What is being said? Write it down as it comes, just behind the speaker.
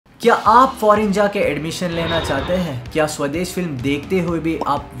क्या आप फॉरेन जाके एडमिशन लेना चाहते हैं? क्या स्वदेश फिल्म देखते हुए भी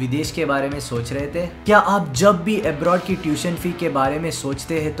आप विदेश के बारे में सोच रहे थे? क्या आप जब भी अब्रॉड की ट्यूशन फी के बारे में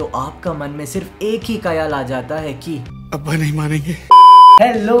सोचते हैं तो आपका मन में सिर्फ एक ही ख्याल आ जाता है कि अब्बा नहीं मानेंगे?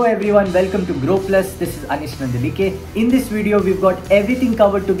 Hello everyone, welcome to Grow Plus. This is Anish Nandalike. In this video, we've got everything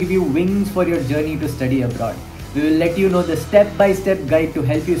covered to give you wings for your journey to study abroad. We will let you know the step-by-step guide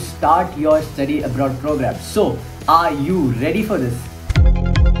to help you start your study abroad program. So, are you ready for this?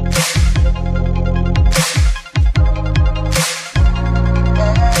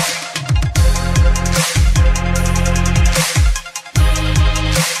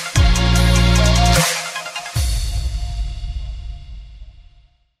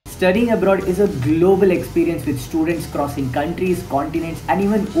 Studying abroad is a global experience with students crossing countries, continents and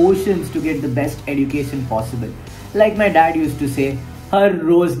even oceans to get the best education possible. Like my dad used to say, हर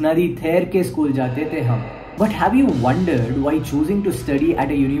रोज नदी तैर के school जाते थे हम. But have you wondered why choosing to study at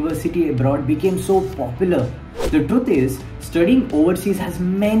a university abroad became so popular? The truth is, studying overseas has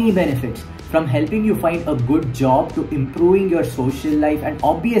many benefits, from helping you find a good job to improving your social life and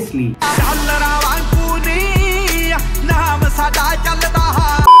obviously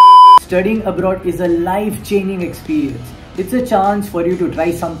studying abroad is a life-changing experience. It's a chance for you to try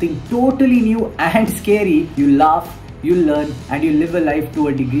something totally new and scary. You laugh, you learn and you live a life to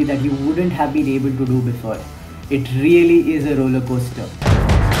a degree that you wouldn't have been able to do before. It really is a roller coaster.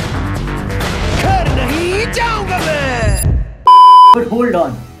 But hold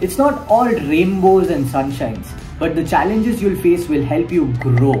on, it's not all rainbows and sunshines. But the challenges you'll face will help you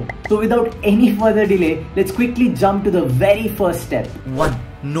grow. So without any further delay, let's quickly jump to the very first step. 1.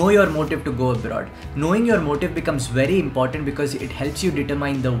 Know your motive to go abroad. Knowing your motive becomes very important because it helps you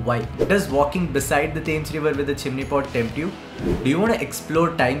determine the why. Does walking beside the Thames River with a chimney pot tempt you? Do you want to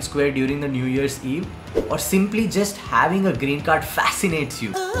explore Times Square during the New Year's Eve? Or simply just having a green card fascinates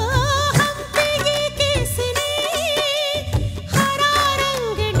you?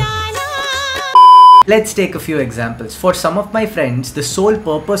 Let's take a few examples. For some of my friends, the sole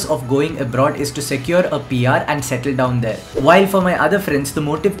purpose of going abroad is to secure a PR and settle down there. While for my other friends, the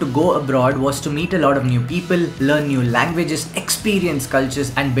motive to go abroad was to meet a lot of new people, learn new languages, experience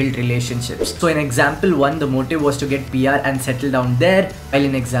cultures and build relationships. So in example 1, the motive was to get PR and settle down there. While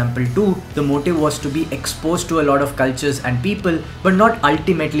in example 2, the motive was to be exposed to a lot of cultures and people, but not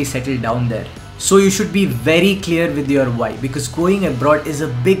ultimately settle down there. So you should be very clear with your why, because going abroad is a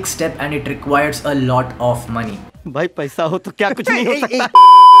big step and it requires a lot of money. भाई पैसा हो तो क्या कुछ नहीं हो सकता.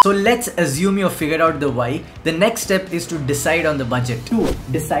 So let's assume you've figured out the why. The next step is to decide on the budget. 2.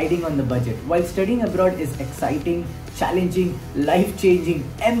 Deciding on the budget. While studying abroad is exciting, challenging, life-changing,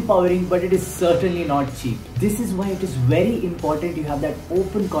 empowering, but it is certainly not cheap. This is why it is very important you have that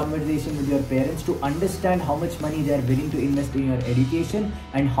open conversation with your parents to understand how much money they are willing to invest in your education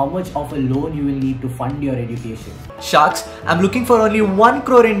and how much of a loan you will need to fund your education. Sharks, I'm looking for only 1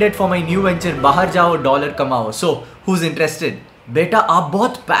 crore in debt for my new venture बाहर जाओ dollar कमाओ. So who's interested? बेटा आप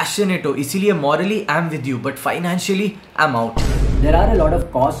बहुत passionate हो इसीलिए morally I'm with you but financially I'm out. There are a lot of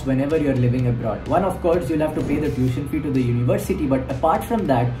costs whenever you're living abroad. One, of course, you'll have to pay the tuition fee to the university, but apart from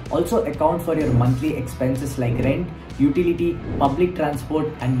that, also account for your monthly expenses like rent, utility, public transport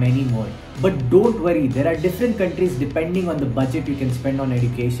and many more. But don't worry, there are different countries depending on the budget you can spend on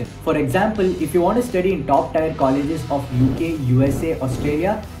education. For example, if you want to study in top tier colleges of UK, USA,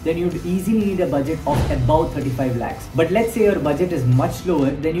 Australia, then you'd easily need a budget of about 35 lakhs. But let's say your budget is much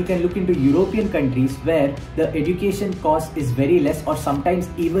lower, then you can look into European countries where the education cost is very less or sometimes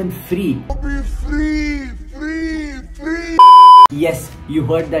even free. Free. Yes, you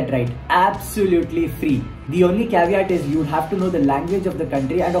heard that right. Absolutely free. The only caveat is you have to know the language of the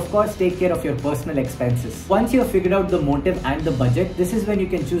country and of course take care of your personal expenses. Once you have figured out the motive and the budget, this is when you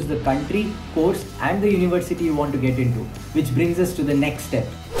can choose the country, course and the university you want to get into. Which brings us to the next step.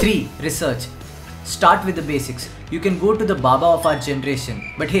 3. Research. Start with the basics. You can go to the Baba of our generation.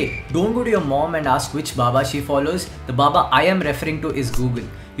 But hey, don't go to your mom and ask which Baba she follows. The Baba I am referring to is Google.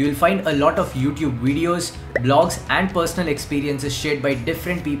 You will find a lot of YouTube videos, blogs and personal experiences shared by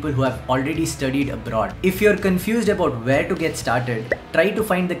different people who have already studied abroad. If you're confused about where to get started, try to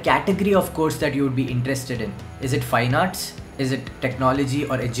find the category of course that you would be interested in. Is it fine arts? Is it technology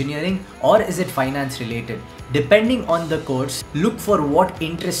or engineering? Or is it finance related? Depending on the course, look for what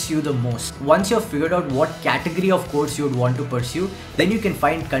interests you the most. Once you've figured out what category of course you would want to pursue, then you can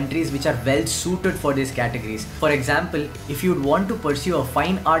find countries which are well suited for these categories. For example, if you would want to pursue a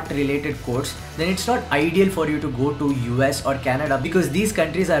fine art related course, then it's not ideal for you to go to US or Canada because these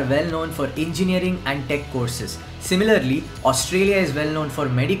countries are well known for engineering and tech courses. Similarly, Australia is well known for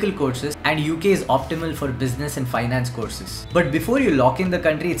medical courses and UK is optimal for business and finance courses. But before you lock in the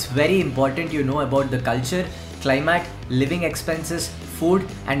country, it's very important you know about the culture, climate, living expenses, food,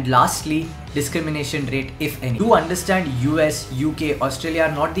 and lastly, discrimination rate if any. To understand US, UK, Australia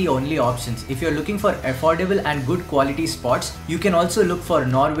are not the only options. If you're looking for affordable and good quality spots, you can also look for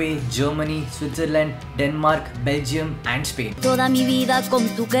Norway, Germany, Switzerland, Denmark, Belgium and Spain. Toda mi vida con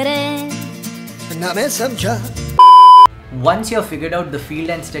tu querer. ना मैं समझा. Once you have figured out the field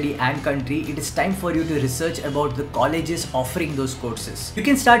and study and country, it is time for you to research about the colleges offering those courses. You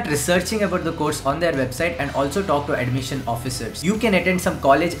can start researching about the course on their website and also talk to admission officers. You can attend some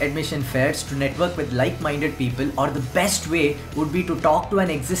college admission fairs to network with like-minded people, or the best way would be to talk to an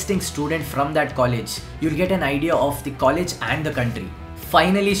existing student from that college. You'll get an idea of the college and the country.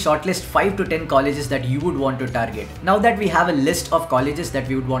 Finally, shortlist 5 to 10 colleges that you would want to target. Now that we have a list of colleges that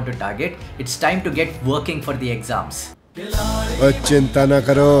we would want to target, it's time to get working for the exams. चिंता ना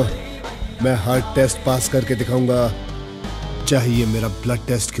करो, मैं हर test pass करके दिखाऊंगा, चाहिए मेरा blood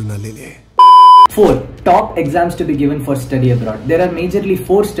test क्यों ना ले ले. 4. Top exams to be given for study abroad. There are majorly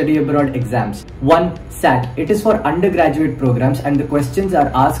 4 study abroad exams. 1. SAT. It is for undergraduate programs and the questions are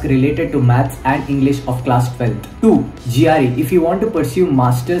asked related to maths and English of class 12th. 2. GRE. If you want to pursue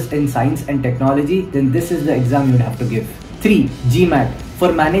masters in science and technology, then this is the exam you would have to give. 3. GMAT.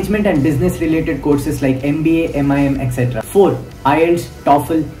 For management and business related courses like MBA, MIM, etc. 4. IELTS,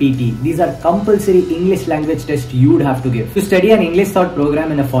 TOEFL, PT. These are compulsory English language tests you would have to give. To study an English thought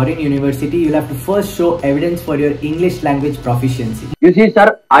program in a foreign university, you'll have to first show evidence for your English language proficiency. You see,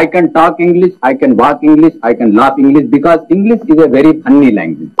 sir, I can talk English, I can walk English, I can laugh English, because English is a very funny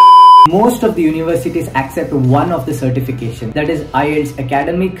language. Most of the universities accept one of the certification, that is IELTS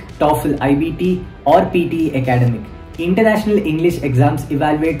Academic, TOEFL IBT or PT Academic. International English exams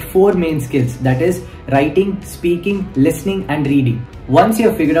evaluate 4 main skills, that is writing, speaking, listening and reading. Once you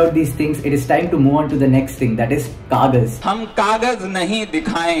have figured out these things, it is time to move on to the next thing, that is कागज. हम कागज नहीं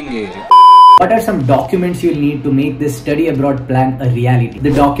दिखाएंगे. What are some documents you'll need to make this study abroad plan a reality?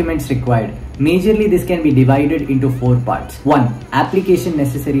 The documents required. Majorly this can be divided into 4 parts. 1. Application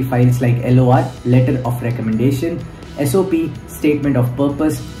necessary files like LOR, letter of recommendation, SOP, statement of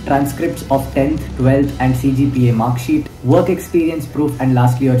purpose, transcripts of 10th, 12th and CGPA mark sheet, work experience proof and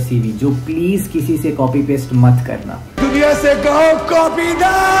lastly your CV, जो please किसी से copy paste मत करना. दुनिया से कहो copy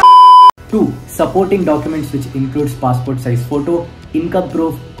ना. 2. Supporting documents which includes passport size photo, income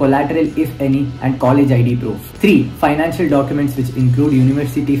proof, collateral if any and college ID proof. 3. Financial documents which include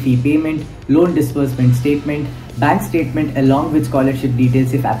university fee payment, loan disbursement statement, bank statement along with scholarship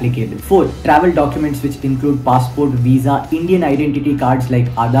details if applicable. 4. Travel documents which include passport, visa, Indian identity cards like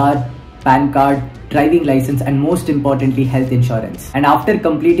Aadhaar, PAN card, driving license and most importantly health insurance. And after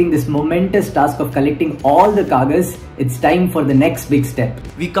completing this momentous task of collecting all the kagas, it's time for the next big step.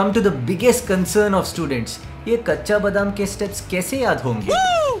 We come to the biggest concern of students. ये कच्चा बादाम के steps कैसे याद होंगे?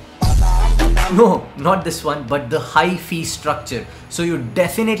 No, not this one, but the high fee structure. So you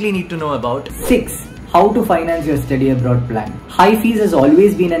definitely need to know about 6. How to finance your study abroad plan. High fees has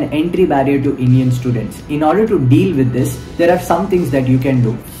always been an entry barrier to Indian students. In order to deal with this, there are some things that you can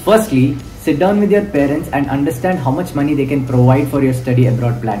do. Firstly, sit down with your parents and understand how much money they can provide for your study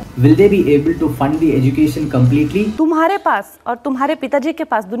abroad plan. Will they be able to fund the education completely? तुम्हारे पास और तुम्हारे पिताजी के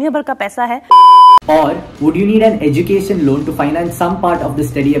पास दुनिया भर का पैसा है. Or would you need an education loan to finance some part of the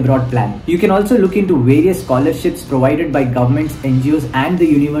study abroad plan? You can also look into various scholarships provided by governments, NGOs and the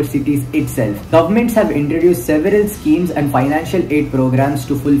universities itself. Governments have introduced several schemes and financial aid programs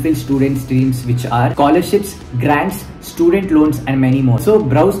to fulfill students' dreams, which are scholarships, grants, student loans and many more. So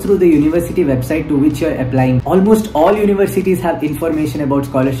browse through the university website to which you are applying. Almost all universities have information about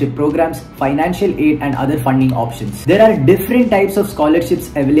scholarship programs, financial aid and other funding options. There are different types of scholarships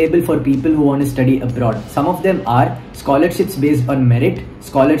available for people who want to study abroad. Some of them are scholarships based on merit,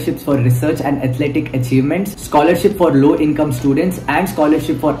 scholarships for research and athletic achievements, scholarship for low income students and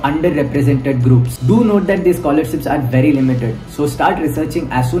scholarship for underrepresented groups. Do note that these scholarships are very limited. So start researching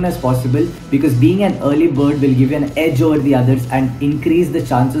as soon as possible, because being an early bird will give you an edge over the others and increase the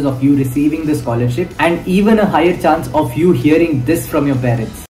chances of you receiving the scholarship and even a higher chance of you hearing this from your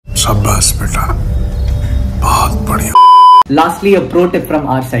parents. शाबाश बेटा, बहुत बढ़िया. Lastly, a pro tip from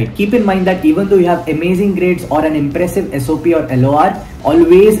our side. Keep in mind that even though you have amazing grades or an impressive SOP or LOR,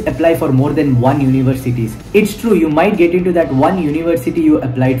 always apply for more than one universities. It's true, you might get into that one university you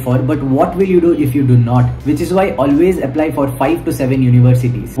applied for, but what will you do if you do not? Which is why always apply for 5 to 7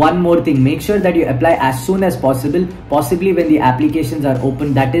 universities. One more thing, make sure that you apply as soon as possible, possibly when the applications are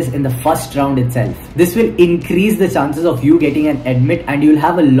open, that is in the first round itself. This will increase the chances of you getting an admit, and you'll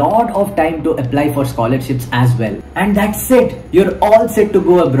have a lot of time to apply for scholarships as well. And that's it. You're all set to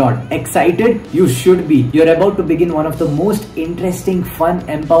go abroad. Excited? You should be. You're about to begin one of the most interesting, fun,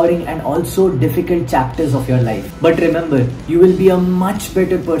 empowering and also difficult chapters of your life. But remember, you will be a much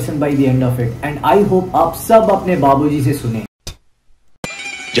better person by the end of it. And I hope आप सब अपने बाबूजी से सुने.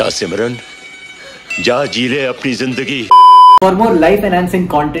 जा सिमरन, जा जी ले अपनी जिंदगी. For more life enhancing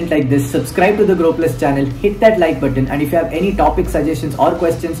content like this, subscribe to the Grow Plus channel, hit that like button, and if you have any topic suggestions or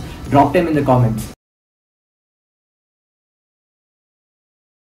questions, drop them in the comments.